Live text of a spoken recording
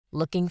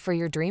Looking for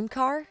your dream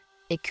car?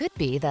 It could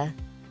be the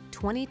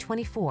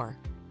 2024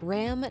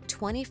 Ram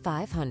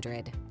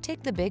 2500.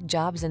 Take the big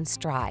jobs in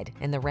stride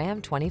in the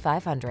Ram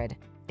 2500.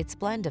 Its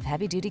blend of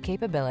heavy-duty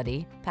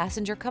capability,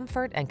 passenger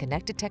comfort, and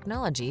connected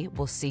technology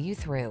will see you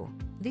through.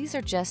 These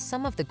are just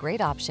some of the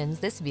great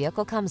options this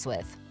vehicle comes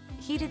with: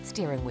 heated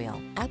steering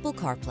wheel, Apple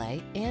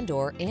CarPlay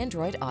and/or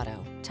Android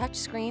Auto,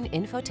 touchscreen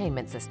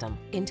infotainment system,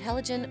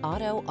 intelligent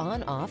auto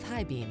on-off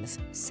high beams,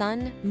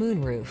 sun,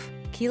 moonroof,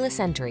 keyless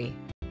entry,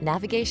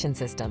 navigation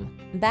system,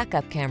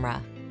 backup camera,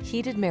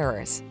 heated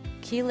mirrors,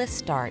 keyless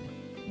start.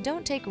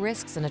 Don't take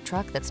risks in a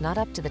truck that's not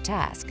up to the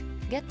task.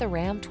 Get the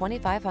Ram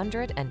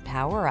 2500 and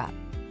power up.